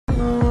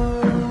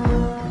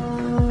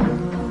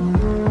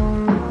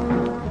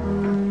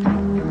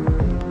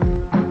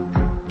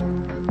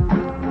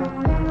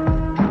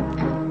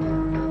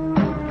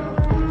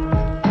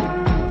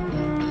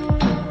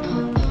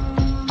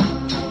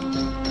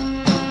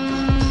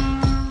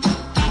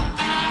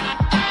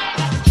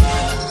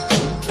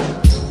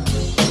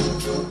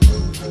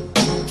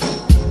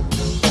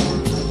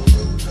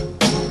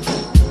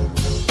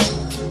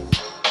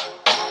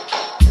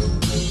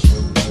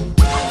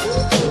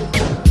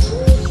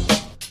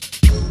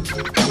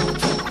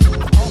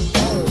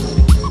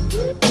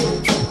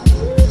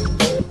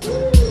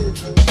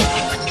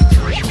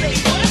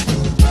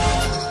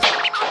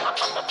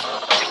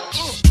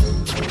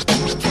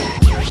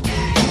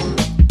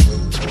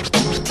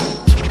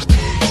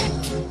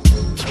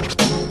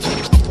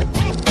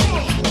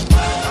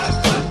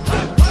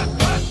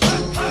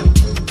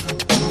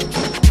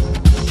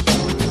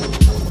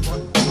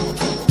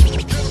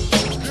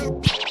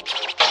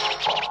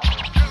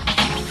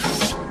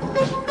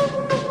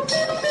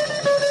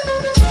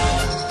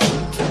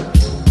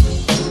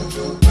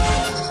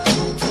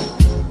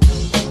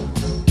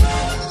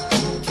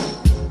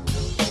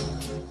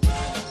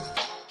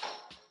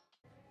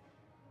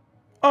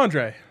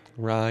Andre.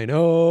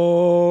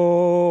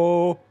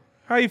 Rhino.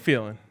 How you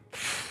feeling?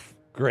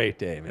 Great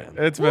day, man.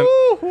 It's been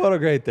what a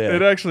great day.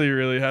 It actually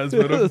really has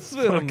been a It's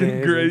been fucking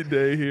amazing. great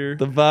day here.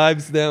 The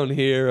vibes down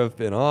here have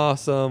been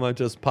awesome. I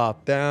just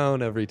pop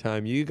down every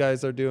time you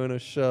guys are doing a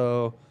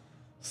show.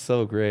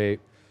 So great.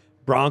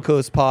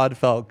 Broncos pod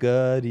felt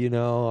good. You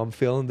know, I'm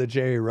feeling the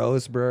Jerry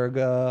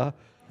Roseberg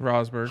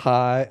Rosberg.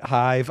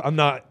 hive.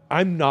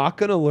 I'm not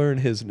gonna learn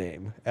his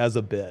name as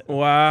a bit.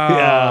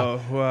 Wow.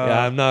 Wow.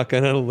 Yeah, I'm not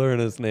gonna learn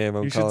his name.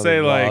 I'm You should calling say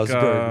him like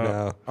Rosberg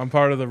now. I'm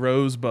part of the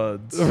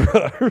Rosebuds.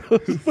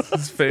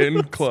 His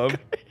fan club.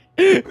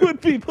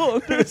 Would people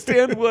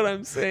understand what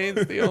I'm saying?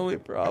 Is the only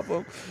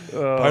problem.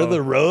 Part of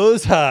the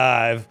Rose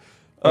Hive.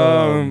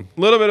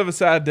 Little bit of a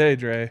sad day,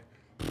 Dre.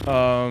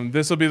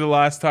 This will be the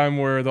last time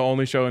we're the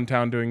only show in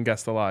town doing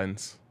Guess the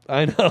Lines.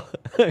 I know.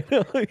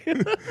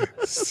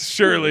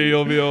 Surely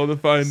you'll be able to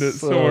find it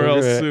So somewhere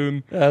else great.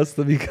 soon. Has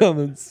to be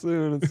coming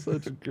soon. It's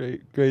such a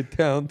great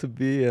town to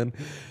be in.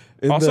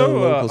 The Also,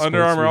 local Under sports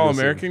Armour we're All missing.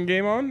 American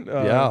game on.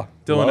 Yeah,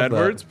 Dylan love that.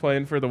 Edwards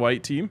playing for the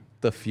white team.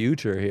 The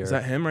future here. Is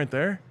that him right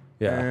there?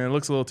 Yeah. It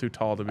looks a little too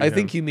tall to be I him.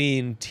 think you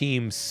mean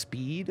Team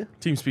Speed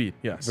Team Speed,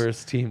 yes.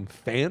 versus Team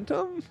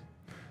Phantom.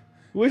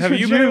 Which Have would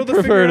you been able to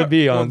prefer figure to out-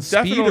 be well, on, Speed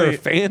or definitely-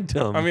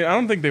 Phantom? I mean, I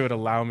don't think they would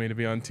allow me to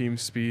be on Team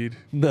Speed.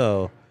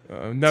 no.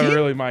 Never Team-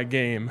 really my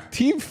game.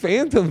 Team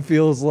Phantom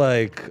feels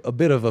like a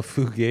bit of a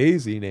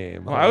fugazi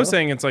name. Well, I was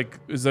saying it's like,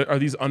 are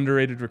these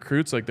underrated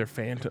recruits? Like they're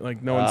phantom,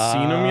 like no one's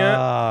seen them yet.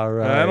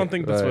 Right. I don't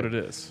think that's right. what it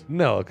is.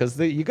 No, because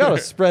you got to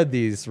spread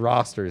these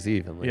rosters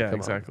evenly. Yeah, Come on.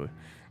 exactly.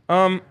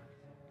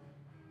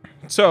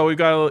 So we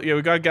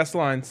got guest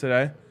lines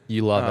today.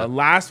 You love it.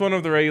 Last one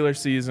of the regular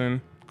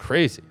season.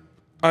 Crazy.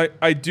 I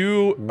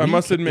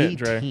must Week admit,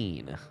 Dre,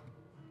 18.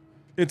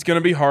 it's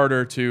gonna be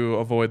harder to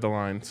avoid the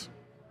lines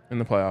in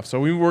the playoffs. So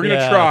we're gonna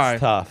Yeah, try.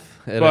 It's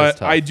tough. It is But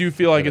tough. I do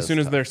feel like It as is soon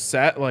as tough. they're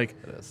set, like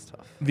It is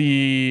tough.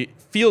 the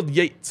Field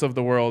Yates of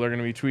the world are going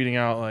to be tweeting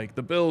out like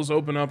the Bills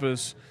open up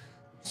as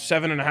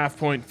 7.5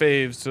 point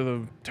faves to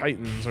the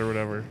Titans or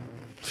whatever.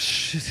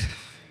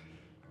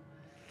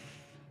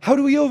 How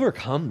do we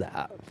overcome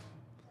that?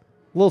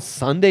 Little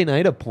Sunday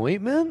night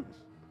appointment?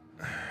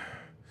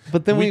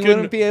 But then We we could-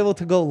 wouldn't be able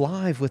to go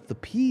live with the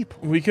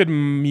people. We could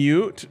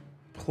mute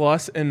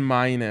plus and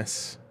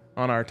minus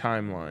on our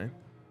timeline.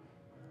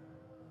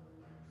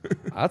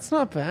 That's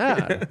not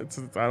bad.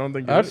 I don't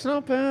think That's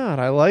not bad.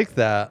 I like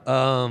that.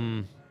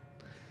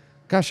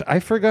 Gosh, I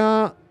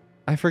forgot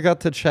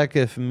to check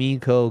if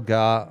Miko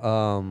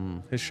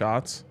got his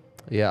shots.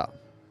 yeah.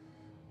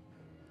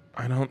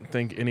 I don't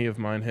think any of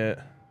mine hit.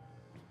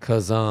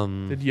 Cause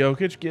Did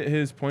Jokic get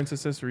his points,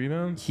 assists,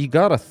 rebounds? he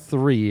got a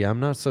 3. I'm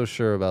not so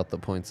sure about the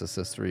points,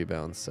 assist,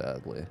 rebounds,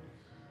 sadly.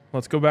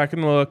 Let's go back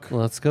and look.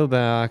 Let's go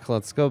back.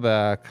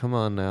 Come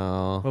on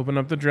now. Open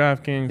up the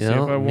DraftKings. See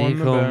Yeah, if I won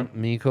the bet.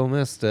 Miko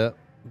missed it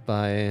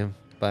by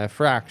a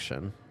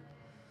fraction.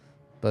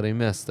 But he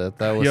missed it.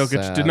 That was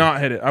Jokic sad. did not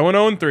hit it. I went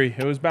 0-3.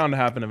 It was bound to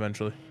happen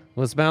eventually.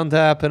 Was bound to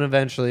happen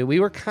eventually. We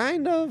were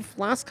kind of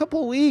last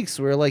couple of weeks.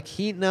 We were like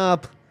heating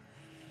up.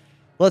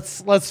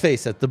 Let's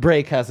face it. The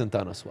break hasn't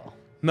done us well.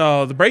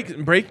 No, the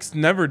breaks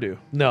never do.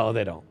 No,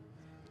 they don't.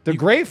 They're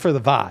great for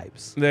the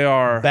vibes. They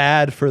are.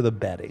 Bad for the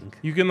betting.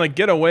 You can like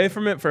get away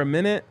from it for a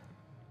minute,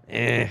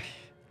 Eh.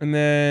 and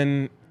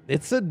then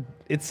It's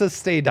a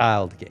stay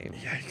dialed game.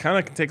 yeah, you kind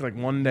of can take like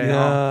one day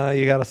off. Yeah,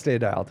 you gotta stay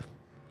dialed.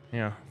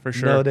 Yeah, for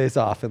sure. No days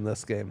off in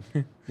this game.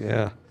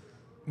 Yeah.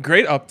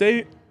 Great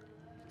update.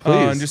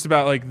 Please. Just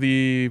about like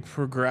the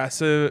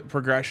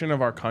progression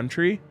of our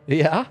country.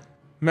 Yeah.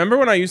 Remember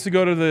when I used to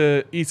go to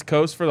the East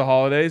Coast for the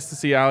holidays to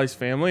see Allie's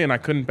family and I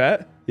couldn't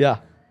bet? Yeah.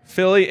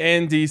 Philly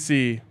and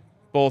DC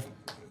both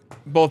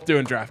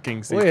doing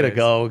DraftKings. these Way to days.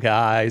 go,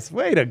 guys.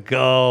 Way to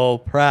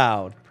go.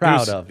 Proud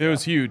of It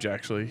was huge,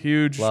 actually.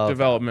 Huge Love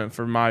development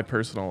for my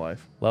personal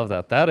life. Love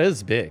that. That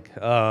is big.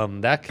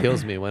 That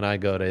kills me when I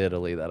go to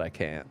Italy that I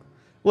can't.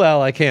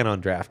 Well, I can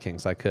on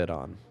DraftKings. I could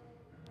on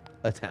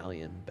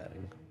Italian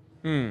betting.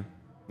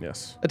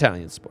 Yes.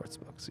 Italian sports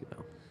books, you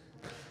know.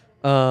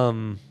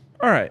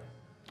 All right.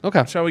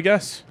 Okay. Shall we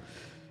guess?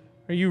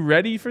 Are you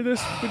ready for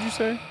this, would you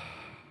say?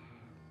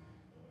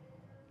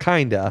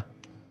 Kinda.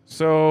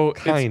 So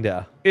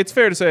it's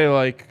fair to say,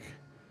 like,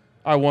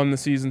 I won the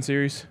season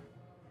series.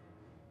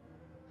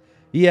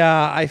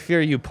 Yeah, I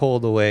fear you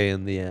pulled away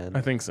in the end.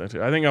 I think so,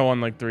 too. I think I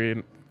won, like, three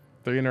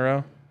in a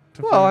row.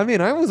 Well, I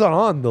mean, I was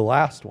on the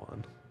last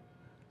one.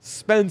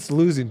 Spence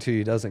losing to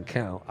you doesn't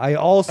count. I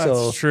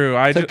also That's true.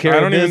 I took care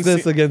don't of even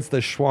business see. against the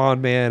Schwan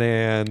man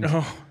and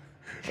Oh,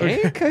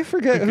 Hank. I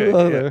forget who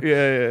okay,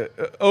 other.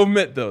 yeah.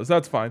 Omit those.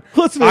 That's fine.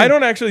 Listen, I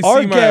don't actually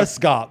our see my guests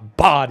got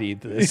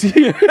bodied this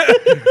year.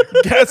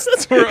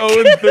 guests were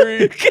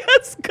 0-3.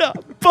 Guests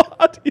got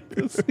bodied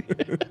this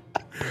year.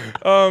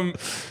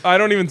 I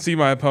don't even see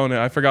my opponent.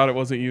 I forgot it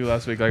wasn't you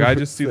last week. Like I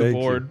just see the Thank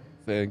you. board.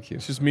 Thank you.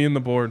 It's just me and the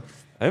board.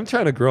 I'm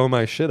trying to grow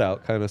my shit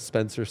out, kind of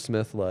Spencer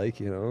Smith like,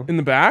 you know. In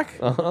the back?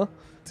 Uh-huh.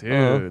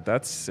 Dude,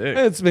 that's sick.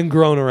 It's been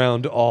grown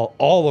around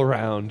all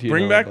around.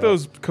 Bring back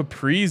those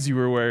capris you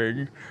were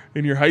wearing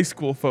in your high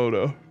school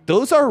photo.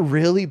 Those are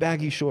really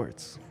baggy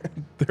shorts.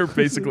 They're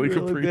basically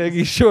Really capris.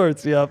 baggy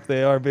shorts. Yep,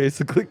 they are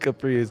basically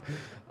capris.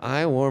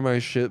 I wore my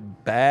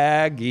shit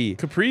baggy.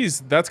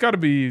 Capris, that's got to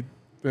be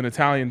an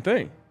Italian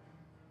thing.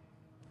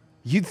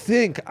 You'd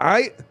think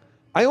I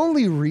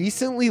only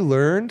recently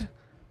learned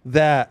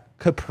that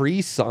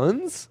Capri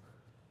Suns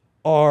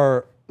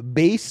are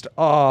based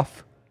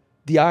off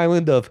the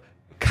island of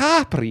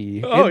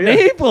Capri Oh, in yeah.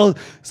 Naples.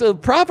 So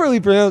properly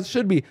pronounced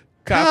should be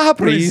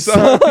Capri Capri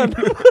Sun. Sun.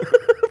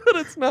 But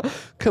it's not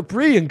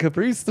Capri, and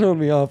Capri's thrown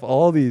me off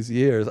all these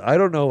years. I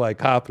don't know why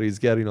Capri's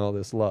getting all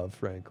this love,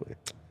 frankly.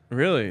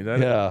 Really?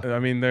 Yeah. I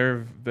mean,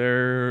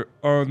 they're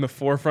on the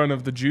forefront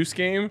of the juice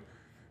game,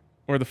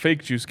 or the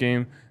fake juice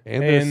game,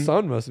 And their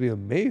sun must be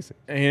amazing.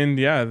 and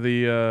yeah,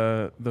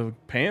 the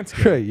pants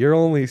game. Right, you're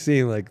only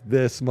seeing like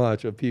this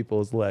much of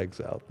people's legs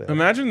out there.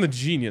 Imagine the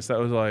genius that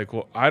was like,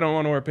 well, I don't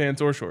want to wear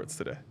pants or shorts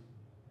today.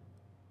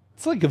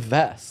 It's like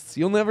vests.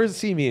 You'll never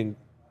see me in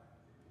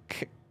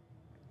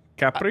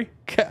Capri?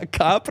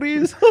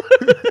 Capris,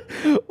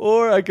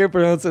 or I can't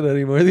pronounce it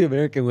anymore the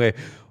American way,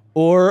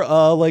 or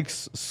like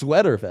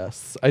sweater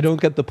vests. I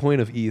don't get the point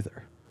of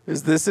either.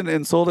 Is this an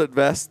insult at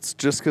vests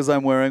just because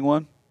I'm wearing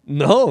one?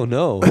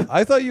 No.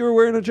 I thought you were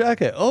wearing a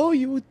jacket. Oh,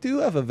 you do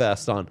have a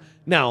vest on.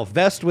 Now,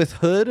 vest with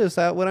hood, is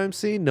that what I'm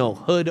seeing? No,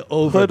 hood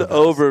over. Hood the vest.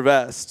 over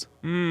vest.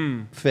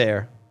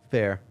 Fair.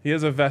 He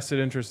has a vested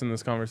interest in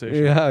this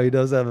conversation. Yeah, he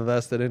does have a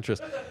vested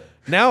interest.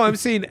 Now I'm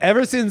seeing,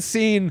 ever since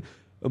seeing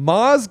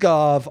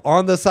Mozgov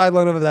on the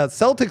sideline of that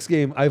Celtics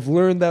game, I've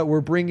learned that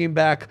we're bringing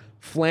back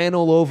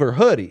flannel over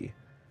hoodie.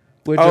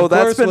 Which Oh, of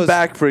that's course been was,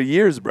 back for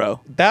years,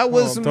 bro. That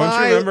was Well, don't you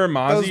my remember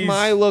that was Mozzie's-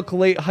 my look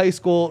late high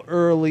school,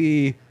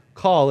 early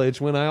college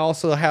when I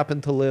also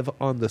happened to live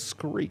on the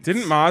streets.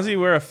 Didn't Mozzie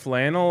wear a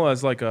flannel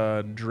as like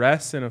a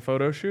dress in a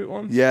photo shoot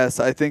once?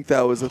 Yes, I think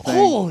that was a thing.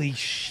 Holy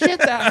shit,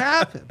 that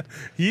happened!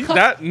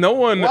 No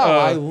one Wow,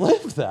 I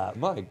lived that.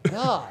 My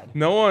God.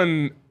 no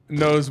one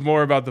knows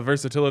more about the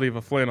versatility of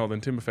a flannel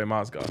than Timofey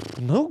Mozgov.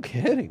 No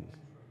kidding.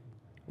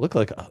 Look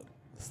like a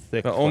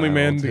thick. The only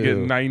flannel, man to get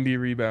too. 90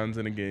 rebounds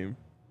in a game.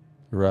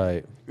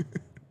 Right.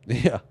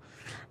 Yeah.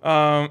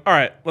 All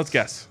right, let's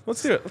guess.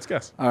 Let's do it. Let's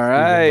guess. All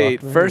right.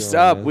 Buckner, First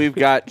yeah, up, man. we've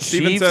got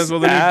Steven Chiefs says, "Well,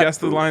 then at- you guess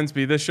the lines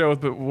be this show,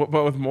 but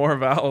with more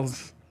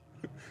vowels."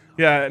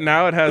 Yeah,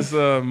 now it has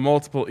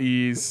multiple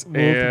E's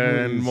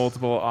and E's.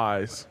 multiple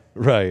I's.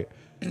 Right.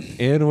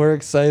 And we're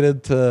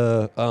excited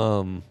to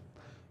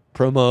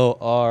promote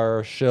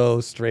our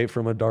show Straight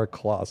from a Dark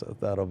Closet.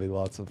 That'll be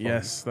lots of fun.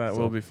 Yes, that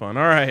will be fun.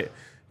 All right,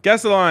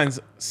 guess the lines.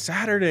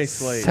 Saturday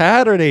slate.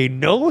 Saturday,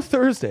 no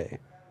Thursday.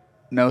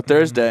 No,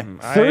 Thursday.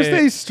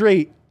 Thursday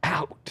straight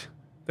out.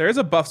 There is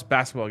a Buffs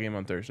basketball game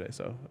on Thursday,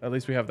 so at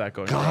least we have that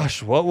going.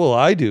 Gosh, what will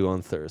I do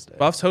on Thursday?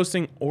 Buffs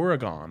hosting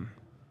Oregon.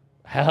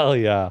 Hell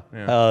yeah.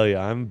 Yeah. Hell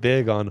yeah. I'm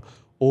big on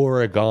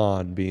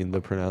Oregon being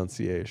the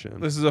pronunciation.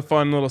 This is a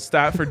fun little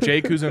stat for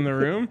Jake, who's in the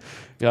room.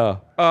 Yeah.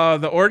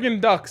 The Oregon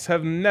Ducks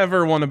have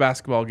never won a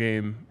basketball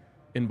game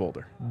in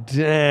Boulder,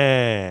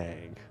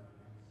 Dang.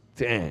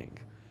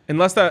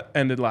 unless that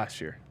ended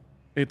last year.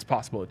 It's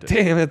possible it did.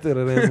 Damn it, did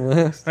it end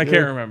last I year?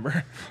 can't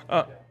remember.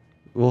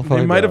 We'll They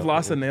find might have out.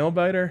 lost a nail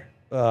biter.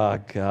 Oh,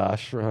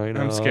 gosh, Rhino.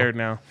 I'm scared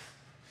now.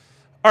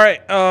 All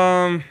right.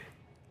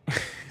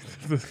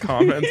 The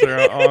comments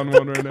are on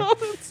one right now.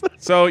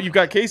 So you've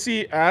got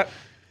Casey at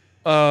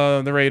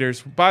the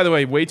Raiders. By the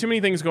way, way too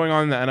many things going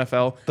on in the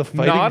NFL. The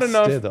Fighting Not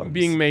enough Stidhams.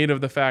 being made of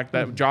the fact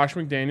that Josh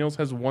McDaniels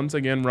has once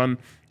again run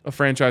a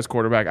franchise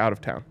quarterback out of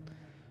town.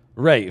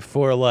 Right,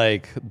 for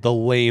like the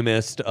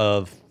lamest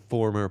of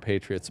former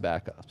Patriots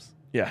backups.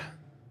 Yeah.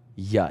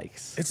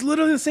 Yikes. It's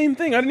literally the same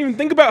thing. I didn't even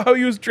think about how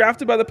he was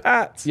drafted by the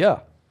Pats. Yeah.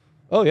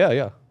 Oh,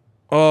 yeah.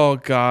 Oh,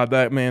 God.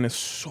 That man is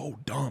so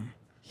dumb.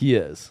 He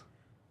is.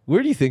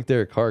 Where do you think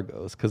Derek Carr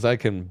goes? Because I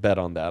can bet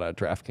on that at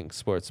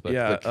DraftKings Sportsbook.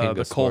 Yeah, king of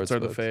the Colts are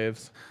the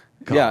sportsbooks.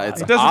 faves. Yeah,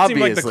 it's It doesn't seem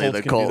like the obviously Colts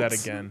the can Colts. do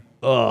that again.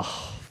 Ugh.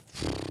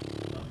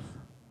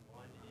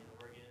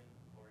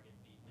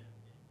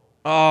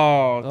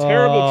 Oh,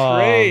 terrible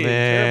trade.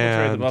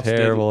 Man, The Buffs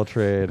terrible did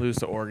trade. lose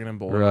to Oregon and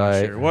Boulder last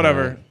Right. year.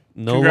 Whatever. right.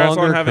 No Congrats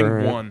longer on having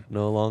current. won.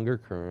 No longer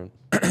current.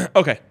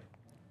 Okay.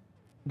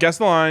 Guess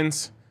the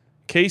lines.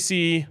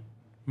 KC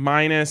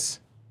minus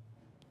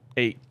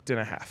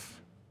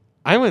 8.5.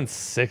 I went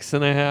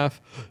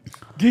 6.5.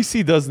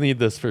 DC does need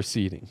this for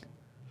seeding.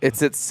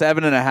 It's at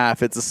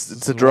 7.5.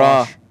 It's a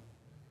draw.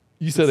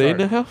 You said Start.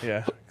 8.5?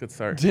 Yeah, good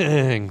start.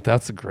 Dang,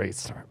 that's a great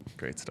start.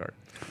 Great start.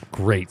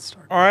 Great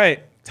start. All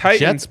right. Titans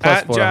Jets plus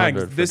at 400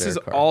 Jags. for This is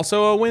Derek Carr.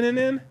 also a win and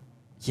in.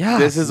 Yeah.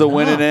 This is a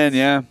win and in,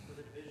 yeah.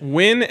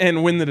 Win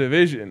and win the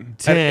division.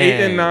 At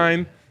 8 and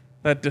 9,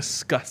 that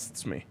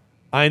disgusts me.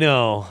 I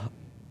know.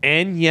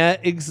 And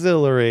yet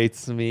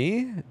exhilarates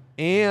me.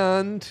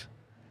 And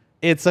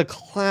it's a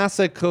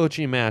classic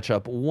coaching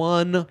matchup.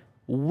 One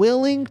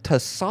willing to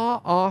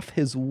saw off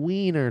his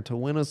wiener to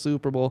win a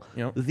Super Bowl.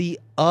 Yep. The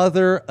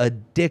other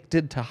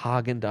addicted to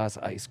Haagen-Dazs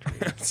ice cream.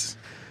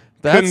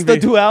 That's Couldn't the be-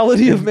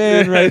 duality of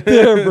man right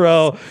there,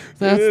 bro.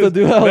 That's It the is.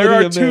 duality There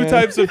are of two man.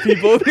 types of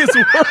people in this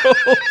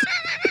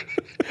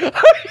world.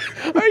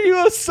 Are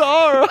you a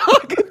Saw or a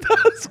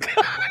Haagen-Dazs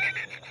guy?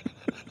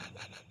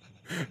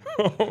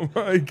 Oh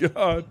my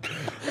god.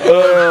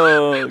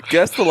 Oh,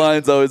 Guess the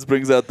Lines always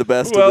brings out the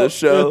best Well, of this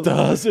show. It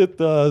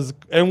does.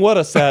 And what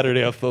a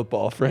Saturday of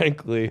football,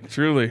 frankly.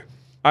 Truly.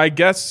 I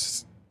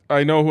guess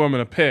I know who I'm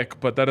going to pick,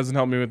 but that doesn't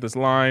help me with this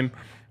line.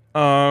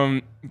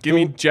 Give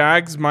me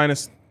Jags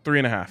minus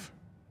 3.5.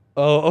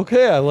 Oh,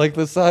 okay. I like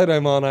the side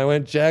I'm on. I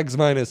went Jags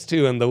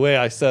 -2, and the way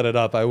I set it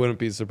up, I wouldn't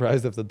be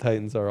surprised if the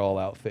Titans are all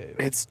out favored.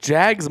 It's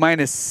Jags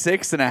minus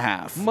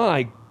 6.5.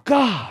 My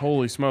God.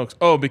 Holy smokes.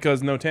 Oh,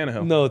 because no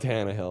Tannehill. No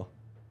Tannehill.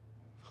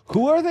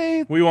 Who are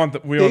they? We want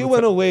They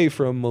went away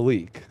from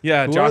Malik.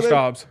 Yeah, Who are Josh they?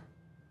 Dobbs.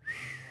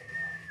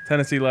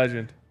 Tennessee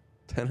legend.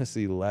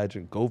 Tennessee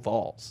legend. Go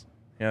Vols.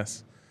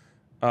 Yes.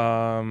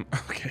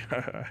 Okay.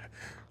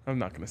 I'm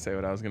not going to say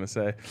what I was going to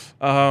say.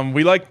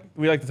 We like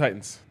the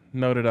Titans.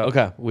 Noted up.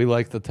 Okay, we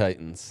like the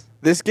Titans.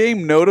 This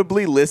game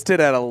notably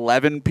listed at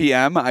 11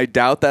 p.m. I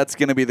doubt that's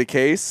going to be the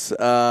case.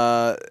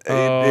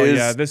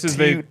 This is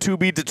to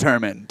be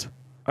determined.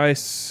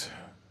 This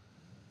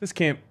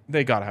can't.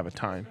 They gotta have a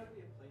time.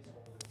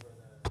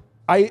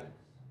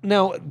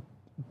 Now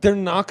they're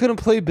not going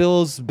to play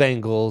Bills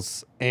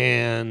Bengals,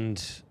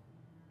 and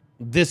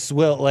this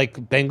will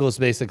Bengals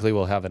basically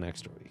will have an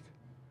extra week,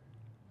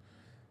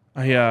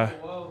 Yeah.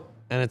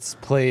 and it's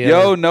play.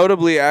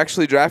 Notably,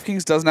 actually,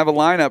 DraftKings doesn't have a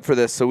lineup for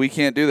this, so we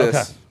can't do this.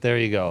 Okay, there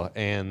you go,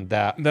 and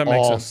that makes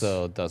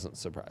also doesn't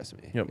surprise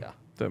me. Yep. Yeah.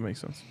 That makes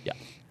sense. Yeah.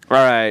 All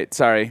right,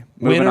 sorry.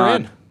 Moving Winner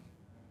on. in.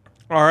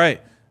 All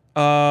right.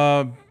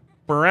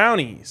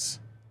 Brownies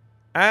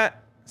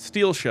at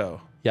Steel Show.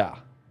 Yeah.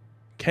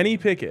 Kenny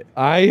Pickett.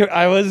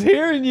 I was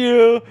hearing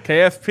you.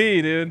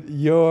 KFP, dude.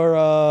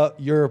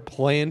 You're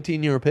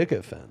planting your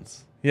picket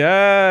fence.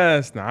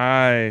 Yes.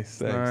 Nice.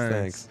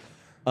 Thanks.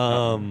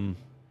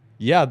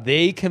 Yeah,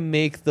 they can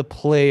make the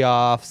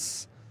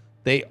playoffs.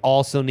 They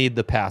also need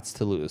the Pats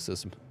to lose.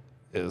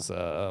 Is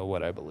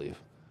what I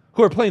believe.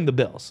 Who are playing the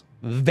Bills?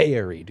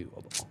 Very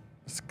doable.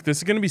 This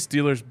is gonna be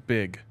Steelers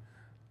big.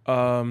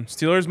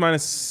 Steelers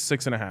minus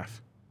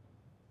 6.5.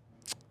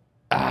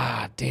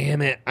 Ah,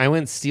 damn it. I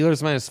went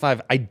Steelers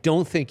 -5. I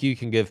don't think you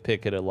can give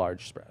Pickett a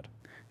large spread.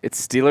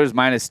 It's Steelers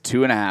minus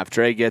 2.5.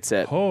 Dre gets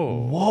it.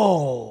 Oh.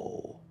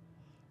 Whoa.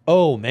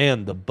 Oh,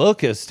 man. The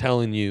book is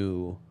telling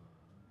you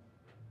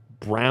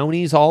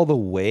Brownies all the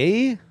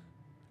way?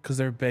 Because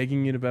they're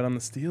begging you to bet on the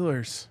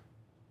Steelers.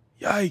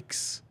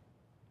 Yikes.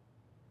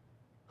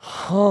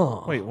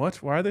 Huh. Wait,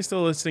 what? Why are they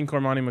still listing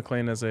Cormani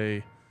McLean as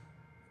a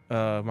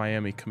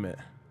Miami commit?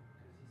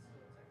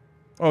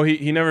 Oh,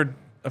 he never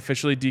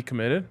officially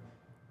decommitted?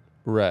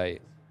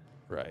 Right.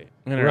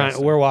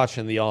 Interesting. We're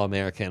watching the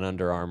All-American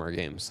Under Armour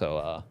game,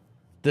 so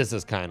this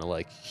is kind of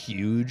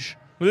huge.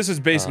 Well, this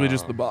is basically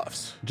just the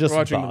Buffs. Just We're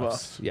watching the the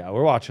Buffs. Buffs. Yeah,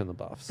 we're watching the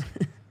Buffs.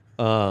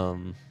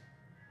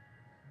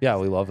 Yeah,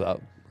 we love that.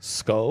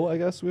 SCO, I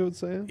guess we would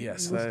say.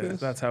 Yes, in this case.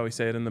 that's how we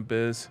say it in the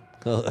biz.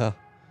 Oh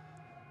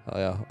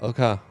yeah.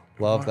 Okay.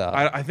 Love that.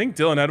 I think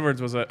Dylan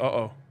Edwards was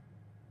uh-oh.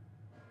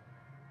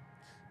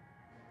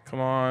 Come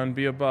on,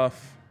 be a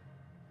Buff.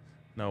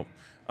 Nope.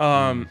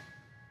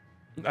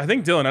 I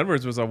think Dylan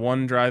Edwards was a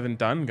one drive and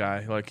done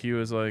guy. He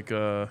was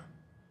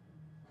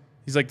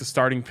he's like the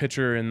starting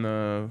pitcher in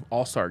the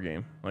All-Star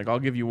game. I'll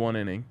give you one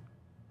inning.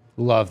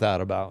 Love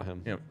that about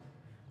him. Yep.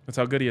 That's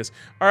how good he is.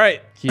 All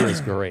right. He is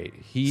great.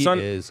 He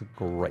is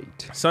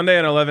great. Sunday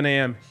at 11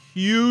 a.m.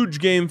 Huge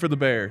game for the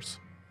Bears.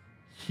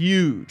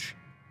 Huge.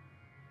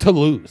 To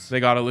lose. They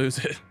got to lose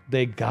it.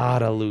 They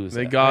gotta lose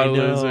They it. got to I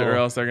lose it, or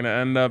know. else they're going to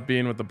end up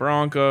being with the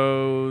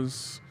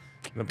Broncos.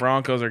 The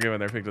Broncos are giving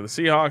their pick to the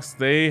Seahawks.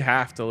 They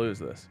have to lose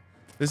this.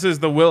 This is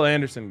the Will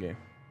Anderson game.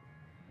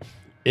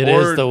 It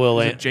Or is the Will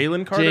is it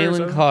Jalen Carter or Jalen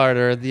something?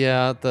 Carter.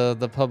 Yeah,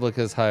 the public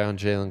is high on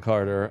Jalen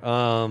Carter.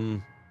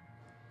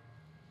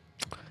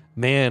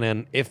 Man,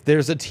 and if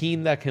there's a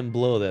team that can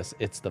blow this,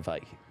 it's the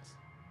Vikings.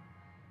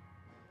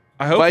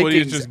 I hope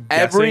Woody's Vikings, just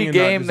every guessing and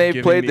not game just they've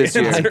giving played the this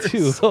year. I answers.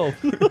 do hope.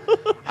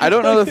 I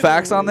don't know the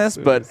facts on this,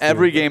 but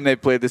every game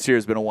they've played this year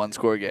has been a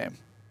one-score game.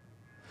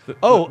 The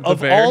Of all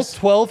Bears?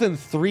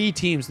 12-3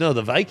 teams, no,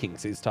 the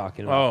Vikings he's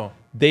talking about. Oh.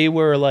 They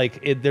were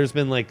there's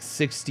been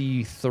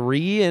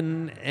 63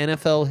 in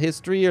NFL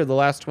history or the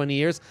last 20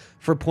 years.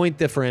 For point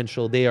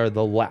differential, they are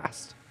the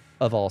last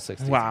of all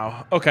 60.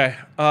 Wow. Okay.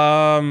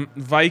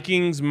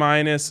 Vikings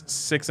minus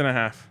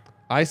 6.5.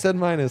 I said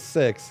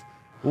 -6.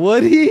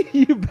 Woody,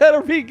 you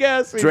better be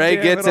guessing. Dre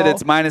damn gets it. all.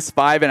 It's minus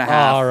 5.5.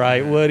 All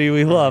right, Woody,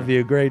 we love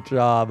you. Great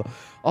job.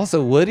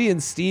 Also, Woody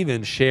and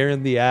Steven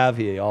sharing the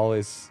Avi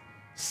always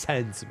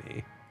sends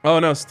me. Oh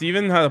no,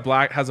 Steven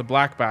has a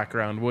black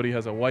background. Woody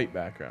has a white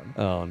background.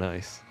 Oh,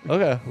 nice.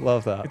 Okay,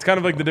 love that. It's kind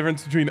of like the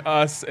difference between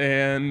us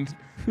and.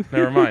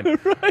 Never mind.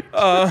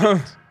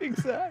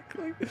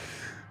 Exactly.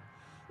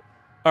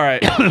 All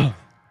right.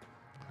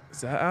 Is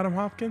that Adam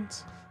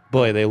Hopkins?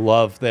 Boy, they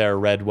love their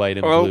red, white,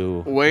 and Oh, blue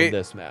wait. in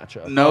this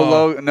matchup.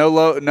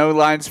 No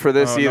lines for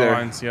this Oh, either. No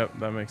lines. Yep,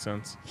 that makes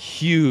sense.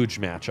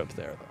 Huge matchup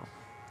there, though.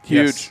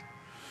 Huge.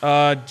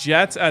 Yes.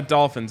 Jets at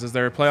Dolphins. Is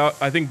there a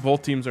playoff? I think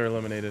both teams are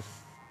eliminated.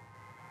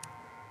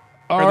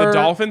 Or the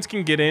Dolphins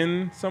can get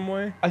in some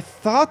way. I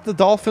thought the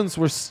Dolphins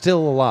were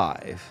still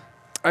alive.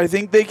 I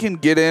think they can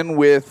get in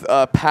with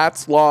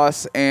Pat's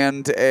loss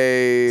and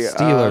a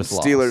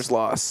Steelers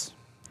loss.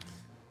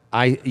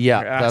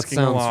 That asking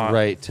a sounds lot.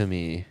 right to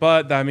me.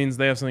 But that means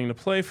they have something to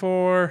play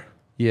for.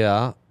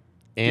 Yeah.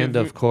 And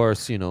Give of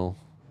course,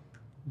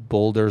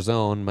 Boulder's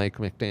own Mike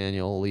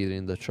McDaniel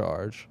leading the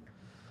charge.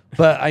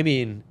 But I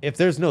mean, if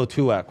there's no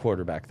Tua at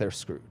quarterback, they're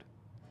screwed.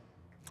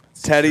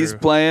 Teddy's true.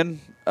 playing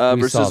saw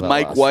versus that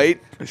Mike last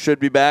White. Should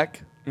be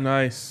back.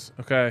 Nice.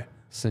 Okay.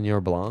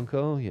 Senor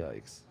Blanco,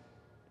 yikes.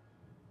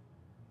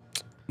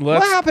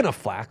 Let's What happened to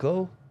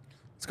Flacco?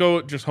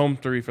 go just home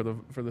 3 for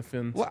the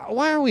Finns.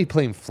 Why aren't we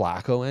playing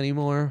Flacco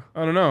anymore?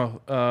 I don't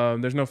know.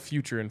 There's no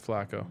future in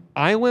Flacco.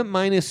 I went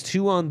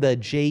 -2 on the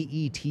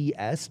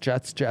Jets,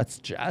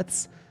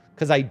 Jets,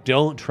 because I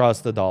don't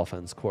trust the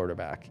Dolphins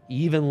quarterback,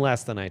 even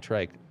less than I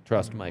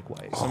trust Mike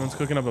White. Someone's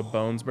cooking up a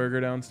Bones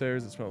burger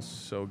downstairs. It smells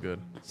so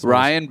good.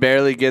 Ryan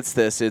barely gets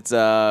this. It's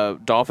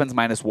Dolphins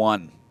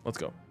 -1. Let's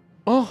go.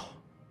 Oh,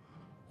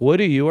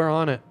 Woody, you are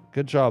on it.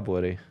 Good job,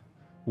 Woody.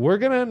 We're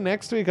gonna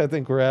next week. I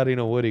think we're adding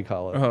a Woody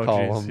column. Oh,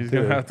 column jeez. He's too.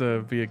 going to have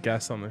to be a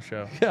guest on the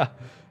show.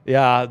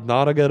 Yeah.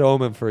 Not a good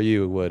omen for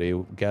you, Woody.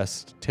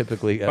 Guests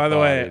typically get By the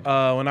way,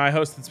 bodied. when I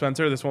hosted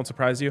Spencer, this won't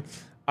surprise you,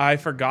 I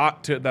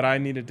forgot that I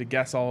needed to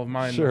guess all of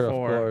mine Sure,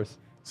 before. of course.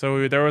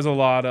 So there was a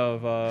lot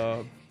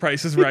of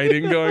Price's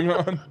writing going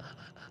on.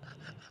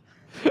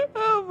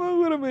 That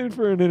would have made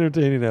for an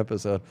entertaining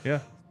episode. Yeah.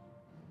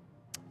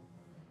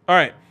 All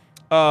right.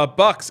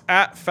 Bucks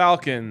at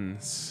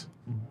Falcons.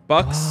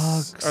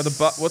 Bucks are the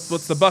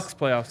what's the Bucks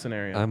playoff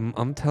scenario?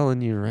 I'm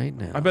telling you right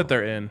now. I bet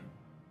they're in.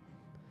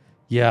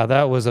 Yeah,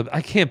 that was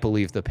I can't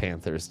believe the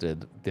Panthers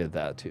did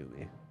that to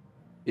me.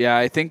 Yeah,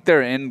 I think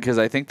they're in because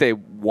I think they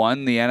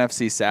won the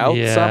NFC South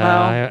Yeah,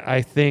 somehow.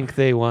 I think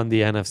they won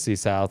the NFC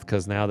South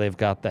because now they've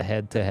got the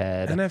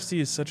head-to-head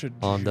NFC is such a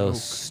on joke.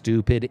 those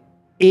stupid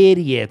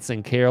idiots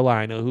in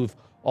Carolina who've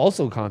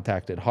also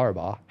contacted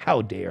Harbaugh.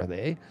 How dare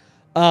they?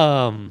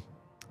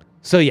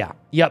 So yeah,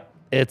 yep.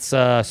 It's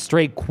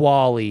straight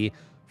quali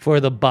for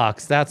the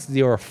Bucks. That's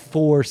your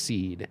 4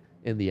 seed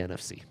in the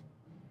NFC.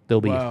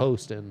 They'll be Wow.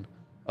 hosting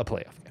a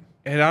playoff game.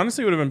 It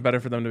honestly would have been better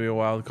for them to be a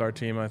wild card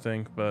team, I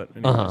think. But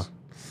anyways.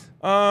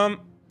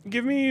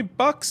 Give me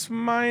Bucks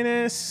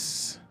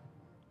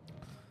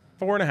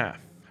 -4.5.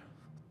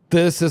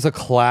 This is a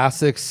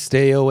classic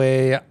stay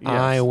away. Yes.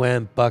 I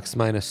went Bucks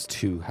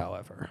 -2,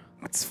 however.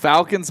 It's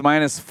Falcons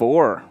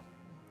 -4.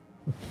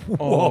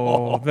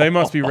 Oh, they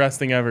must be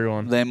resting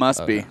everyone. They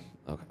must be.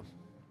 Okay.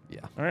 Yeah.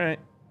 All right.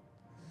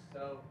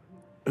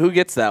 Who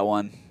gets that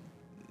one?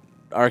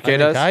 I RK think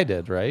does? I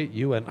did, right?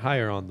 You went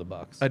higher on the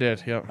Bucks. I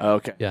did. Yep.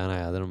 Okay. Yeah, and I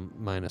added them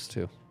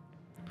 -2.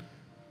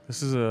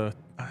 This is a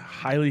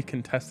highly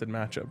contested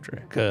matchup,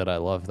 Trey. Good. I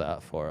love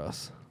that for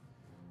us.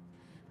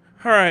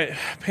 All right.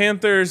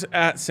 Panthers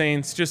at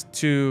Saints. Just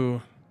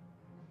 2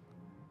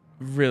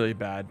 really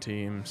bad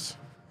teams.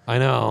 I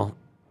know.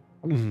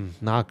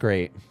 Not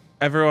great.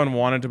 Everyone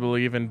wanted to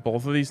believe in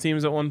both of these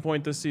teams at one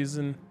point this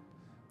season.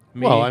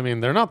 Me, Well, I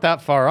mean, they're not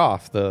that far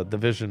off the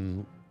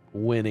division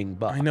winning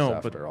Bucks I know,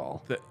 after but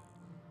all.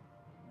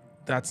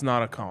 that's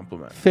not a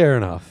compliment. Fair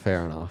enough.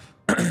 Fair enough.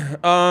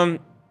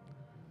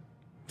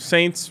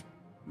 Saints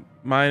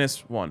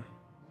 -1.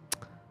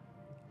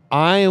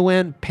 I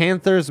went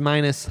Panthers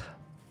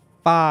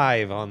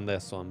 -5 on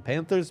this one.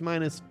 Panthers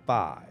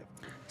 -5.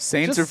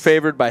 Saints Just- are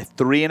favored by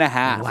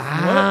 3.5. What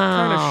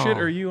kind of shit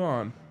are you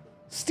on?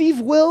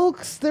 Steve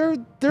Wilkes, they're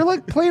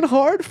like playing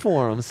hard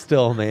for him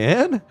still,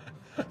 man.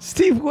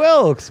 Steve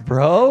Wilkes,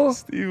 bro.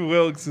 Steve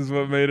Wilkes is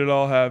what made it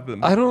all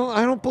happen. I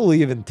don't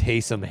believe in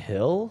Taysom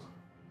Hill.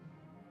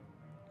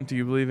 Do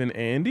you believe in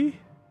Andy?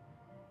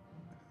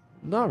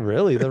 Not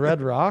really. The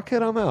Red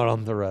Rocket. I'm out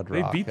on the Red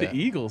They Rocket. beat the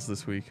Eagles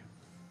this week.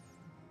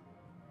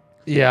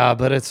 Yeah,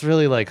 but it's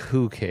really like,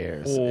 who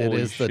cares? It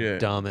Holy is the shit.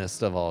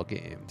 dumbest of all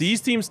games.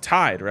 These teams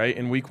tied, right,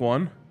 in week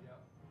 1?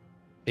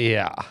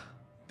 Yeah.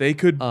 They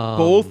could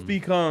both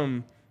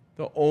become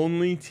the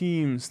only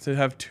teams to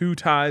have 2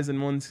 ties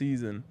in one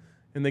season,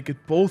 and they could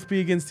both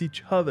be against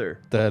each other.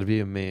 That'd be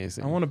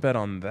amazing. I want to bet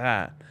on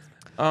that.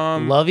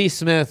 Lovie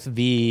Smith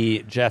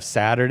v. Jeff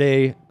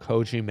Saturday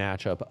coaching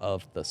matchup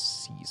of the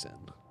season.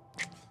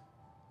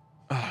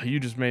 You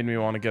just made me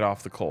want to get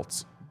off the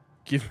Colts.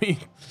 Give me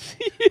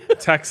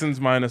Texans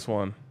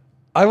 -1.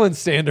 I went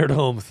standard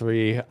home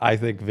 3. I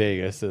think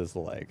Vegas is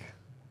like,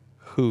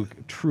 who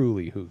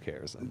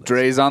cares? In this?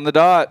 Dre's on the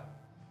dot.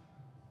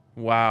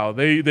 Wow,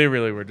 they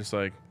really were just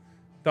like,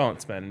 don't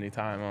spend any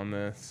time on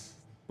this.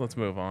 Let's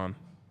move on.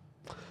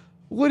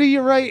 Woody,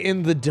 you're right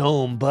in the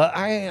dome, but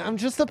I'm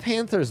just a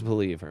Panthers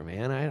believer,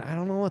 man. I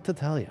don't know what to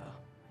tell you.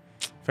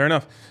 Fair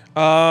enough.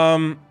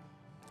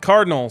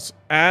 Cardinals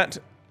at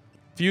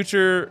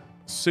future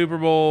Super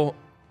Bowl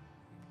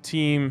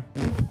team,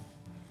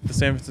 the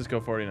San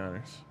Francisco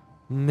 49ers.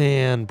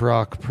 Man,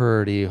 Brock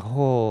Purdy.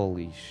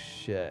 Holy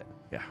shit.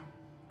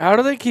 How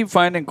do they keep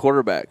finding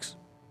quarterbacks?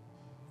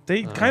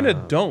 They kind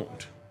of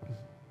don't.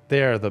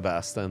 They're the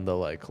best in the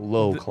like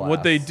low class.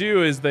 What they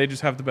do is they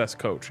just have the best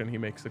coach, and he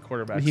makes the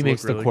quarterback. He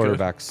makes look the really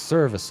quarterback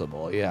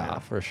serviceable. Yeah,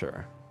 for sure.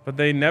 good. But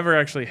they never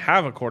actually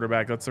have a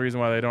quarterback. That's the reason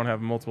why they don't have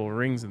multiple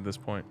rings at this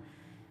point.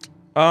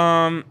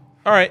 All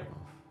right,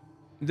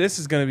 this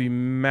is going to be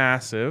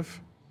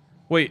massive.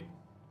 Wait,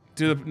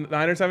 do the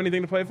Niners have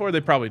anything to play for?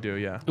 They probably do.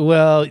 Yeah.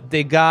 Well,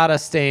 they gotta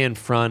stay in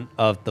front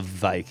of the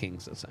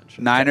Vikings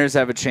essentially. Niners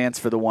have a chance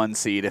for the 1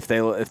 seed. If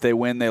they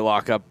win, they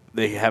lock up.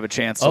 They have a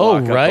chance to Oh,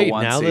 lock up right. the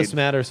 1 Now seed. this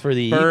matters for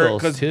the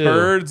Eagles Because too.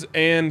 Birds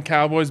and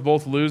Cowboys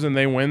both lose and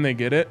they win, they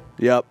get it.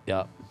 Yep.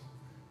 Yep.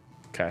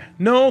 Okay.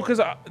 No, because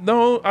I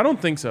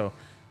don't think so.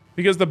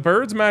 Because the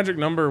Birds' magic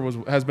number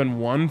has been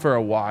 1 for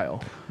a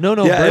while. No,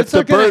 Yeah, Birds if the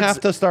are gonna Birds- have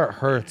to start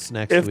Hurts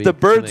next If week. the to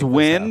Birds make this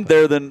win,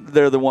 happen.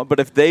 they're the one. But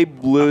if they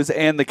lose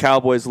and the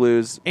Cowboys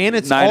lose, And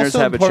it's Niners also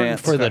have a important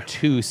chance. for the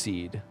 2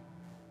 seed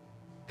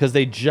because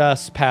they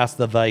just passed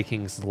the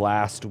Vikings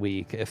last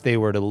week. If they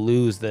were to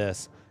lose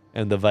this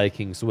and the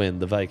Vikings win,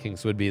 the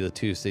Vikings would be the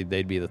 2 seed.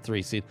 They'd be the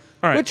 3 seed,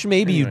 All right. which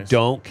maybe you Anyways.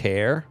 don't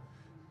care.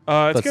 It's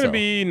But going to so.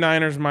 be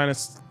Niners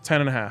minus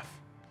 10.5.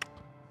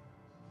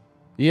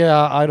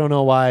 Yeah, I don't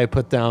know why I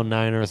put down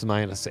Niners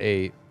minus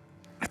 8.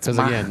 Because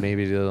mi- again,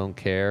 maybe they don't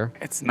care.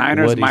 It's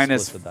Niners Woody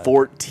minus split the dice.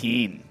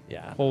 14.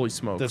 Yeah, Holy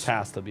smokes. this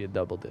has to be a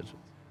double digit.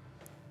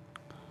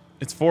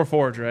 It's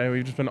 4-4, Dre.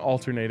 We've just been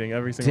alternating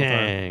every single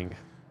Dang.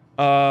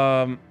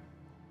 time.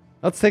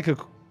 Let's take a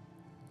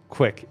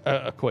quickie. All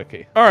right.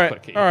 Quickie.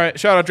 All right.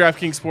 Shout out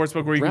DraftKings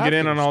Sportsbook where you can get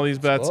in on all these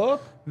bets.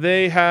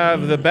 They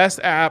have the best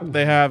app.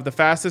 They have the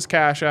fastest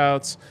cash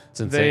outs.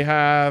 insane. They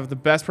have the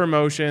best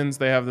promotions.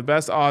 They have the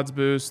best odds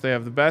boosts. They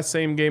have the best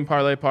same game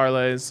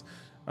parlays.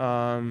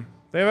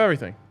 They have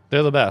everything.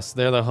 They're the best.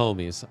 They're the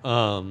homies.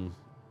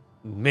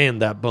 Man,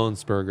 that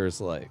Bones Burger's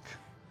like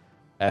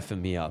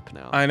effing me up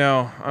now. I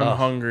know. I'm Ugh.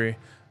 hungry.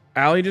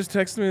 Allie just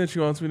texted me that she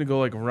wants me to go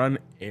like run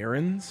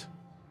errands.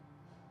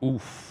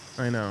 Oof.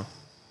 I know.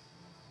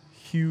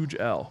 Huge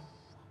L.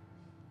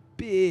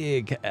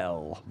 Big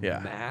L. Yeah.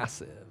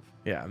 Massive.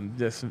 Yeah, I'm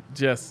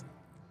just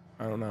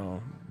I don't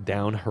know.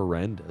 Down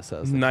horrendous,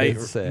 as the Night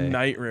kids say.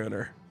 night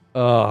ruiner.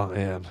 Oh,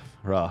 man.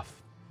 Rough.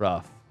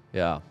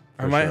 Yeah.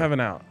 I might have an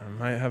out.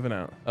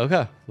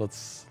 Okay.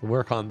 Let's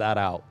work on that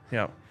out.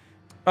 Yeah.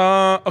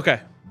 Okay.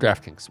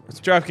 DraftKings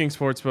Sports. DraftKings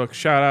Sportsbook.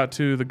 Shout out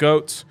to the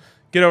GOATs.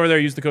 Get over there.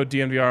 Use the code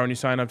DNVR when you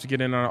sign up to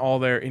get in on all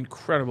their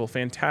incredible,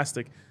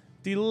 fantastic,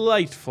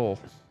 delightful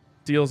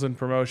deals and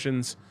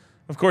promotions.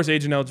 Of course,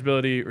 age and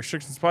eligibility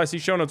restrictions apply. See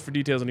show notes for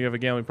details. And if you have a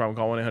gambling problem,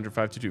 call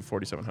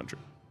 1-800-522-4700.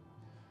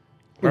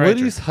 All right,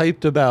 Woody's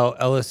hyped about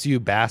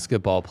LSU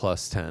basketball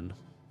plus 10.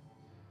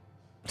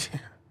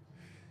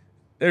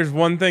 There's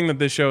one thing that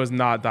this show is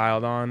not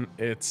dialed on.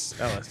 It's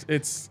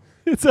LSU.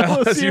 It's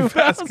LSU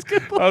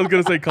basketball. I was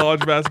gonna say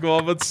college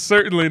basketball, but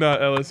certainly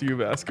not LSU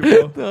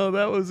basketball. No,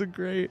 that was a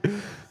great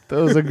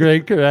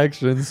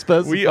correction. We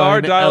Specifying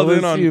are dialed in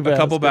LSU on a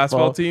couple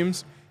basketball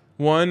teams.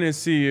 One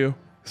is CU.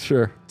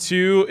 Sure.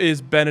 2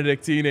 is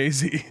Benedictine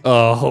AZ.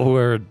 Oh,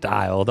 we're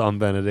dialed on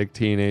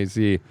Benedictine AZ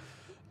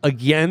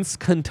against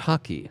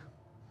Kentucky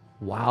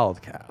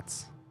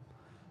Wildcats.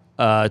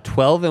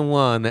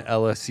 12-1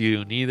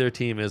 LSU. Neither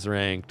team is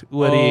ranked.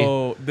 Woody,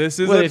 Oh, this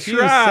is Woody, a if you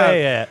trap.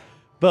 say it.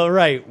 But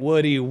right,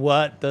 Woody,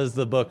 what does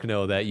the book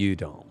know that you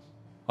don't?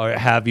 Or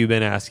have you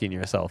been asking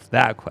yourself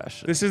that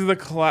question? This is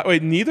the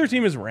wait. Neither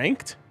team is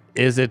ranked.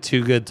 Is it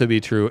too good to be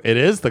true? It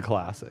is the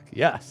classic.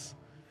 Yes.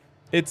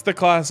 It's the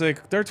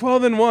classic. They're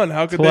 12-1.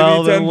 How could they be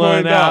 12 10 and point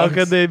 1. How dogs?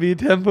 could they be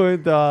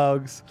 10-point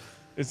dogs?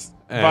 It's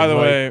And, by the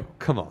like, way,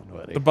 come on,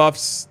 Woody. the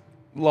Buffs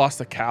lost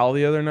to Cal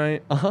the other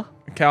night. Uh-huh.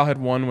 Cal had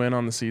 1 win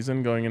on the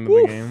season going into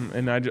the game,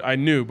 and I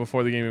knew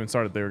before the game even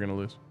started they were going to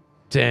lose.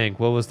 Dang,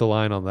 what was the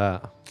line on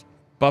that?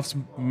 Buffs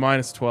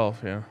minus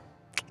 12, yeah.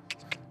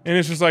 And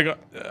it's just like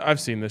I've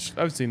seen this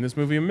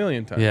movie a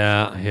million times.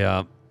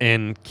 Yeah.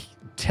 And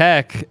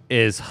Tech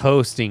is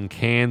hosting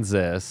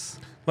Kansas.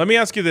 Let me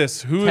ask you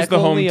this: Who is Tech the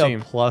home only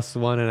team? a plus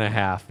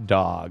 1.5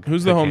 dog.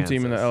 Who's to the home Kansas.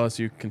 team in the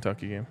LSU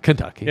Kentucky game?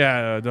 Kentucky.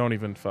 Yeah,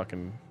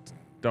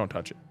 don't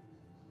touch it.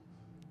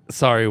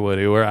 Sorry,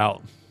 Woody, we're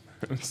out.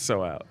 I'm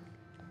so out.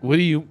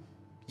 Woody,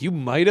 you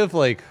might have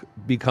like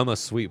become a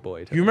sweet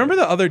boy. You remember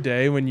the other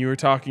day when you were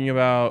talking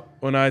about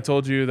when I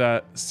told you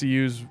that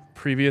CU's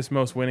previous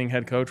most winning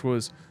head coach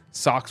was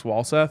Sox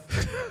Walseth?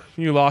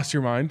 You lost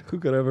your mind. Who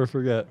could ever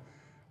forget?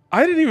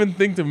 I didn't even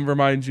think to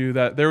remind you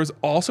that there was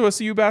also a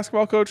CU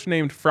basketball coach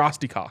named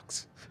Frosty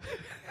Cox.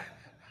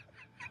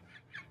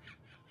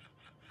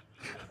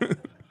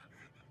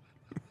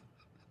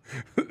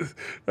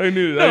 I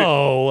knew that.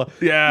 No.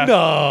 Yeah.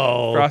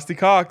 No. Frosty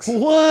Cox.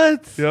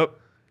 What? Yep.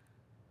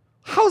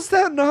 How's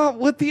that not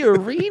what the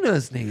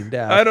arena's named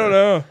after? I don't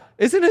know.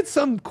 Isn't it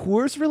some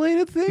Coors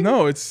related thing?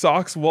 No, it's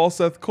Sox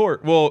Walseth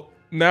Court. Well,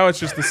 now it's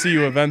just the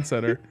CU Event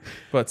Center,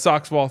 but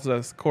Sox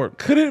Walseth Court.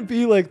 Couldn't it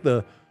be like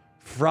the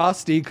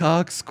Frosty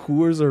Cox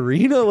Coors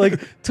Arena?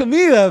 Like, to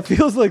me, that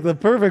feels like the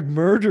perfect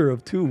merger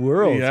of two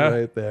worlds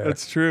right there.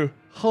 That's true.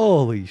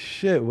 Holy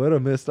shit, what a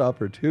missed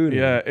opportunity.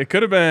 Yeah, it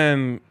could have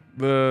been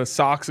the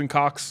Sox and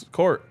Cox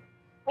Court.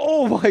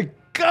 Oh my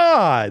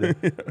God.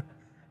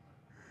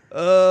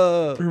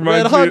 Red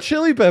Reminds me Hot of-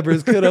 Chili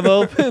Peppers could have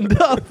opened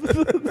up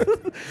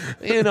the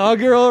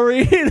inaugural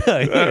arena.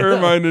 That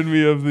reminded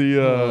me of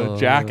the Oh.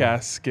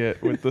 Jackass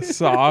skit with the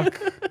sock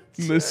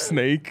and the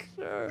snake.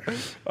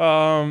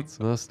 It's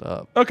messed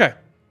up. Okay,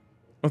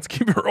 let's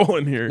keep it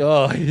rolling here.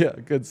 Oh, yeah,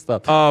 good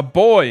stuff.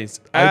 Boys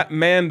at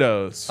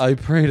Mando's. I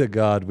pray to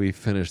God we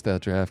finish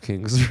that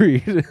DraftKings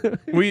read.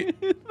 We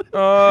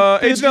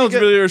age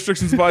eligibility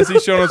restrictions apply. See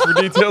show notes for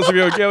details. If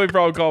you okay, we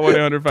probably call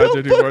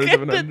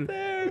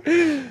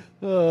 1-800-522-4700.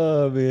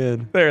 Oh,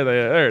 man.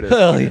 There it is.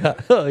 Hell yeah.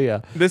 Hell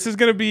yeah. This is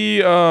gonna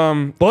be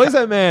Boys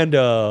at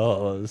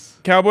Mando's.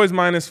 Cowboys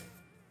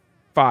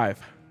 -5.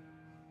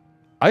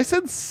 I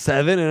said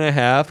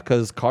 7.5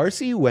 because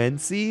Carsey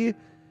Wentzy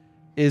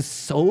is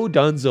so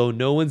dunzo.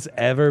 No one's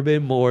ever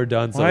been more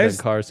dunzo Why than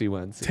is Carsey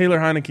Wentzy. Taylor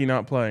Heineke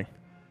not playing.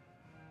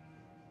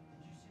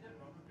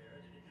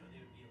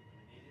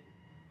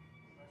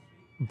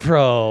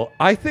 Bro,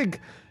 I think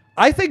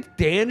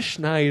Dan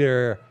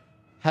Schneider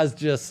has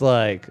just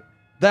like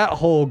that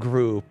whole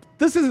group.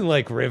 This isn't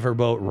like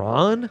Riverboat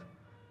Ron.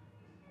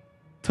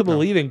 To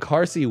believe in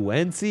Carsey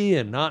Wentzy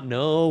and not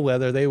know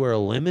whether they were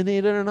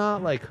eliminated or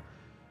not. Like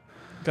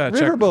Gotta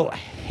check. Riverboat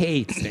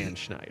hates Dan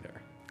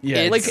Schneider. Yeah.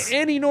 It's- Like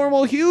any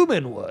normal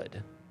human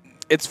would.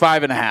 It's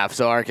 5.5,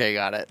 so RK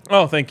got it.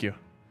 Oh, thank you.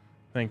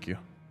 Thank you.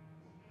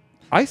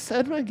 I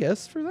said my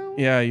guess for that one?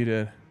 Yeah, you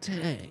did.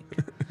 Dang.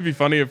 It'd be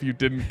funny if you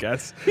didn't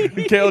guess.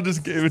 Kale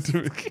just gave it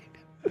to me.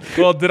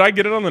 Well, did I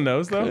get it on the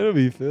nose though? That'd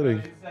be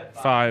fitting.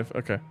 5.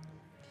 Okay.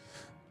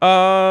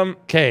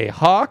 Okay,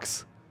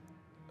 Hawks.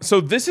 So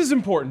this is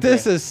important.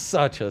 This Trey. is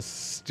such a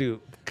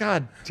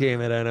God damn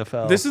it,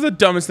 NFL. This is the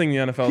dumbest thing the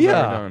NFL's ever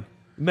done.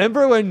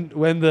 Remember when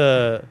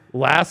the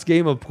last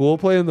game of pool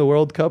play in the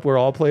World Cup were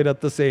all played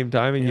at the same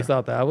time and you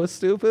thought that was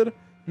stupid?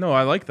 No,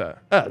 I like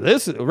that.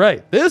 This is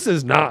right. This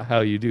is not how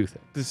you do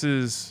things. This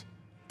is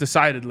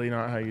decidedly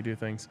not how you do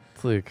things.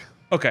 It's like,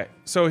 Okay,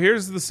 so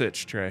here's the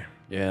sitch, Trey.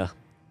 yeah.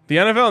 The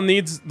NFL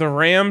needs the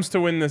Rams to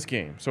win this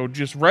game. So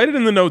just write it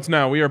in the notes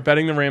now. We are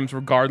betting the Rams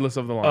regardless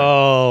of the line.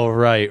 Oh,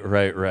 right.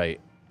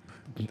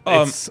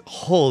 It's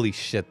holy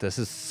shit. This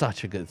is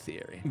such a good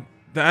theory.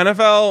 The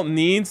NFL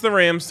needs the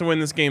Rams to win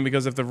this game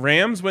because if the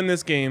Rams win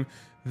this game,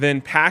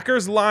 then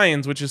Packers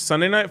Lions, which is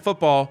Sunday Night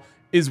Football,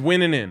 is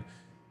winning in.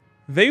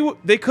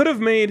 They could have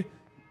made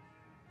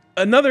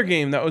another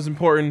game that was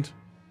important,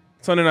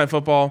 Sunday Night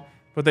Football,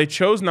 but they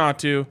chose not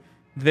to.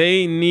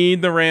 They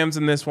need the Rams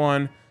in this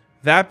one.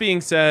 That being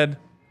said,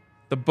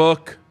 the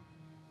book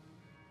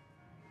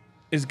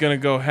is going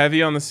to go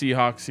heavy on the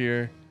Seahawks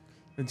here.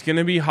 It's going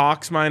to be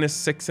Hawks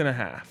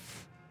 -6.5.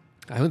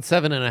 I went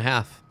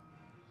 7.5.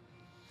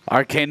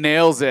 RK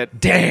nails it.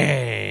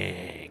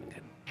 Dang.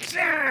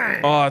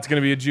 Oh, it's going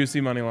to be a juicy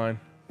money line.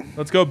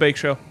 Let's go, Bake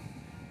Show.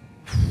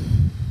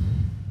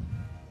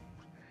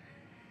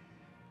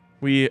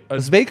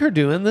 Is Baker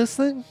doing this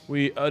thing?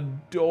 We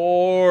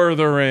adore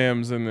the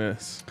Rams in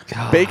this.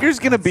 God, Baker's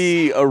going to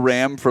be a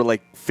Ram for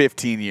like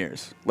 15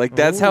 years. Like,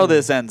 that's how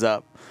this ends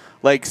up.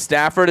 Like,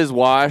 Stafford is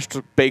washed.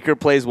 Baker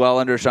plays well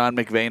under Sean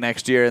McVay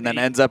next year and then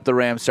ends up the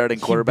Rams starting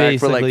quarterback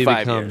for like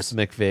 5 years.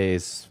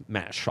 McVay's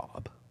Matt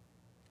Schaub.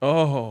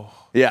 Oh,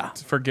 Yeah.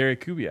 for Gary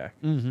Kubiak.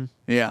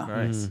 Yeah.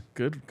 Nice.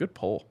 Good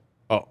pull.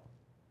 Oh,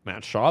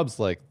 Matt Schaub's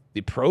like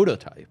the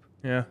prototype.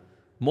 Yeah.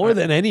 More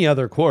than any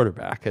other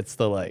quarterback. It's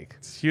the like,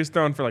 He was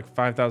throwing for like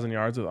 5,000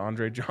 yards with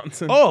Andre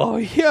Johnson. oh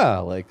yeah,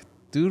 like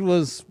dude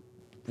was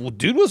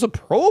a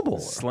Pro Bowler.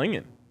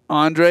 Slinging.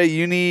 Andre,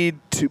 you need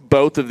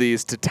both of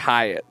these to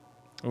tie it.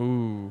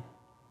 Ooh.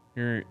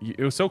 It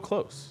was so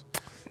close.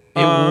 It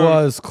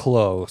was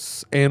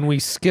close, and we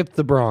skipped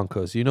the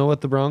Broncos. You know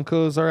what the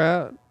Broncos are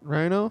at,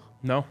 Rhino?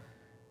 No.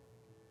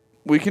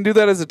 We can do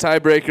that as a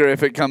tiebreaker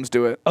if it comes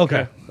to it.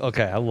 Okay,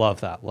 I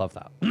love that.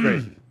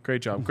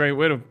 Great job. Great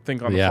way to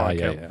think on the fly,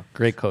 Caleb. yeah.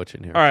 Great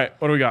coaching here. All right.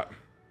 What do we got?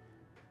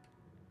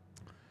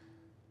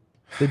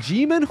 The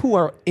G-men who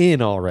are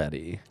in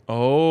already.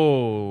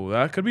 Oh,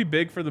 that could be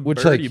big for the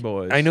Which, Birdie like,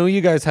 boys. I know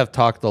you guys have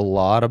talked a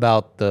lot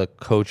about the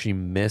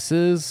coaching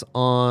misses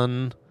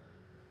on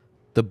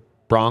the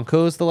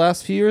Broncos the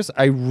last few years.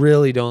 I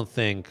really don't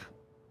think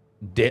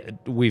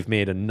we've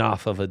made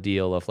enough of a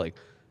deal of like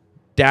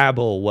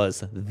Dabble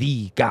was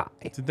the guy.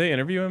 Did they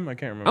interview him? I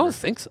can't remember. I don't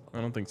think so.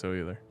 I don't think so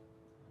either.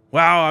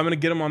 Wow, I'm going to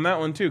get him on that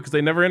one too because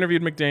they never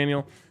interviewed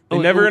McDaniel. They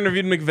Oh, never oh.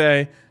 interviewed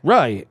McVay.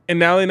 Right. And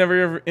now they never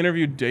ever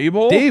interviewed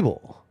Dable.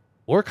 Dable.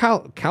 Or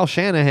Kyle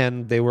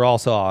Shanahan, they were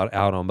also out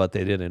on, but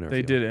they did interview.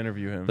 They did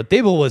interview him. But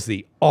Dable was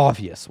the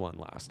obvious one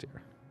last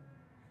year.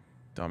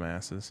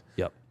 Dumbasses.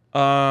 Yep.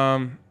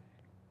 I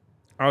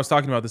was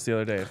talking about this the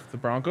other day. If the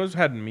Broncos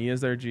had me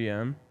as their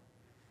GM,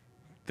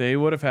 they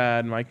would have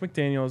had Mike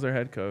McDaniel as their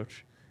head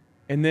coach.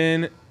 And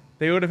then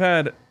they would have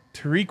had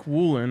Tariq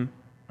Woolen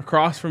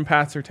across from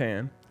Pat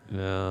Surtain.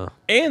 Yeah.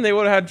 And they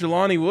would have had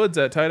Jelani Woods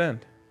at tight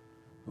end.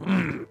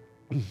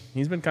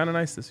 He's been kind of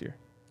nice this year.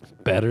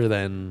 Better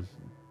than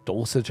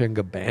Dulcich and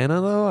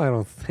Gabbana, though? I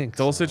don't think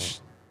so. Dulcich,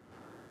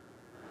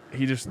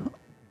 he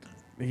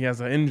has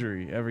an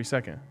injury every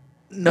second.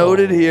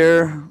 Noted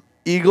here.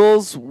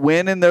 Eagles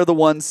win and they're the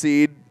 1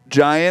 seed.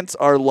 Giants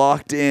are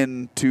locked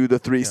in to the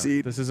 3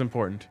 seed. This is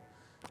important.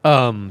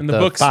 And the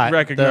books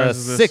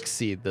recognizes the this.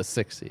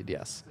 6 seed,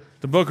 yes.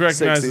 The book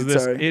recognizes seed,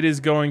 this. sorry. It is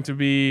going to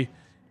be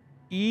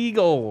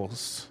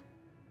Eagles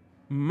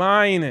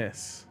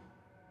 -8.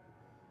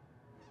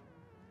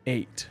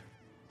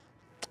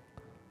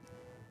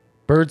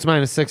 Birds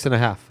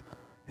 -6.5.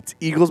 It's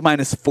Eagles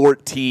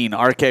 -14.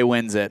 RK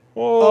wins it.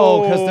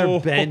 Oh, because they're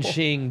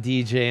benching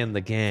DJ and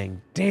the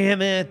gang.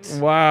 Damn it.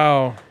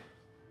 Wow.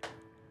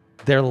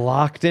 They're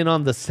locked in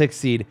on the 6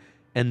 seed,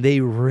 and they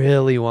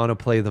really want to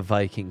play the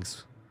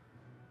Vikings.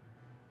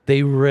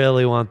 They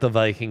really want the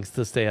Vikings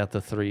to stay at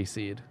the 3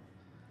 seed.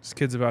 This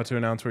kid's about to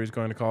announce where he's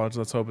going to college.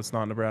 Let's hope it's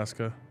not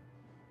Nebraska.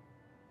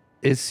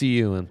 Is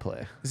CU in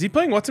play? Is he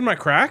playing What's in My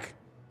Crack?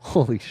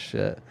 Holy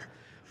shit.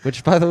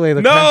 Which, by the way,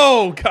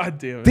 No! God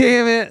damn it.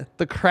 Damn it.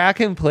 The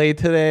Kraken played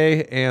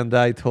today, and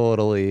I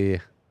totally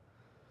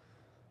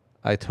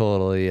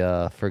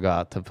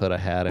forgot to put a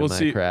hat in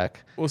my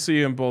crack. We'll see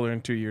you in Boulder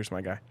in 2 years,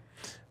 my guy.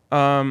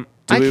 I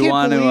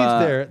can't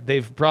believe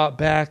they've brought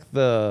back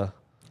the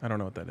I don't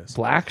know what that is.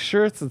 black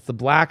shirts. It's the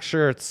black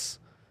shirts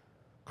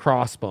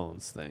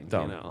crossbones thing.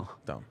 Dumb. You know.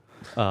 Dumb.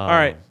 All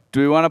right. Do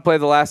we want to play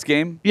the last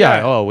game? Yeah.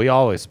 Yeah. Oh, we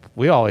always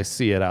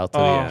see it out to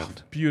the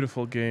end.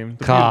 Beautiful game.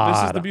 This is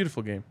God. the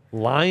beautiful game.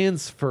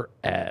 Lions for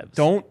Evs.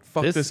 Don't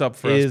fuck this up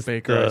for us,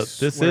 Baker.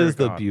 This is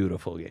the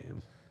beautiful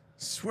game.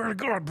 Swear to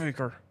God,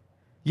 Baker.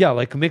 Yeah,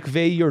 like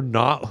McVay, you're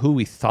not who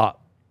we thought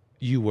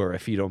you were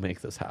if you don't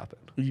make this happen.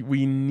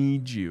 We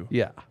need you.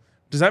 Yeah.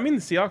 Does that mean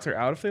the Seahawks are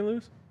out if they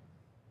lose?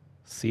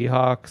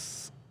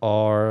 Seahawks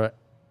are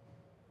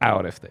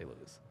out if they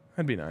lose.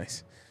 That'd be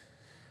nice.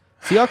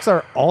 Seahawks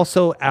are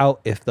also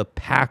out if the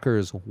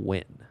Packers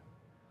win.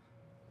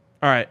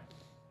 All right.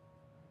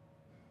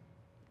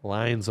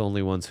 Lions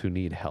only ones who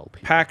need help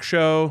here. Pack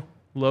show,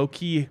 low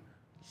key,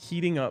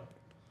 heating up.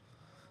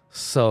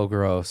 So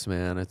gross,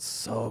 man. It's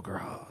so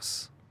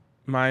gross.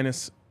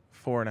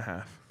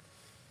 -4.5.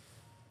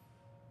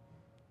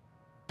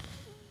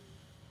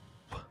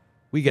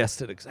 We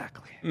guessed it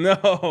exactly.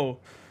 No.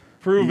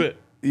 Prove it.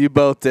 You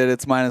both did.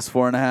 It's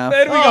 -4.5.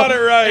 And we got it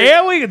right.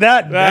 Yeah,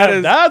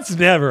 that's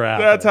never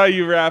happened. That's how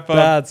you wrap up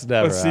That's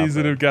never a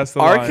season happened. of Guess the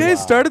RK Line.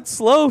 started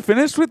slow,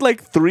 finished with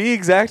like 3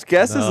 exact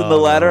guesses in the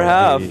latter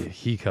half.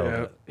 He killed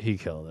it. He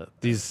killed it.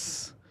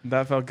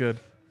 That felt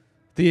good.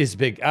 These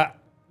big.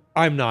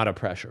 I'm not a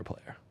pressure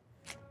player.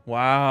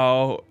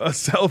 Wow. A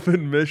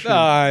self-admission.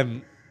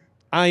 I'm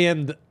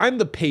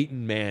the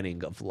Peyton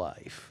Manning of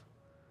life.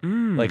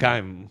 Like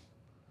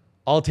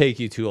I'll take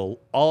you to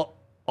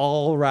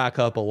I'll rack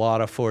up a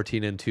lot of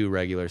 14-2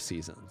 regular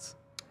seasons.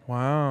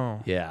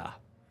 Wow. Yeah,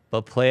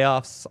 but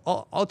playoffs,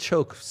 I'll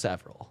choke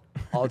several.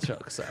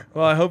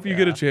 Well, I hope you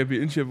get a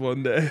championship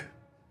one day.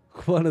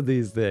 One of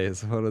these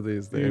days, it'll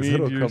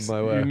come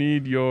my way. You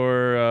need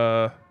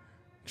your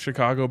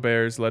Chicago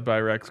Bears led by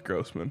Rex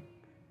Grossman.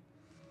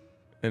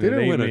 And They it didn't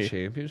ain't win a me.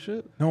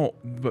 championship. No,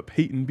 but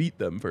Peyton beat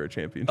them for a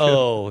championship.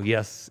 Oh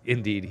yes,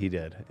 indeed he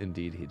did.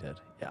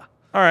 Yeah,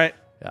 All right.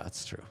 yeah,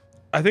 that's true.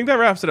 I think that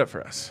wraps it up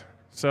for us.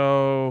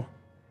 So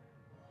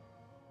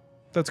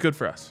that's good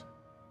for us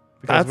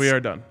because we are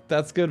done.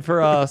 That's good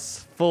for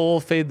us.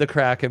 Full Fade the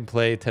Kraken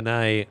play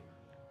tonight.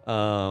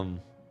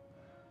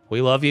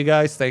 We love you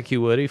guys. Thank you,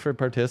 Woody, for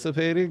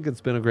participating. It's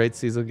been a great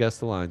season. Guess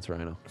the Lines,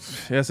 Rhino.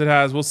 Yes, it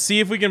has. We'll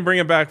see if we can bring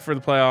it back for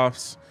the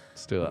playoffs.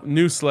 Let's do it.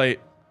 New slate.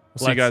 We'll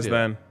see you Let's guys do it.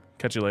 then.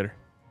 Catch you later.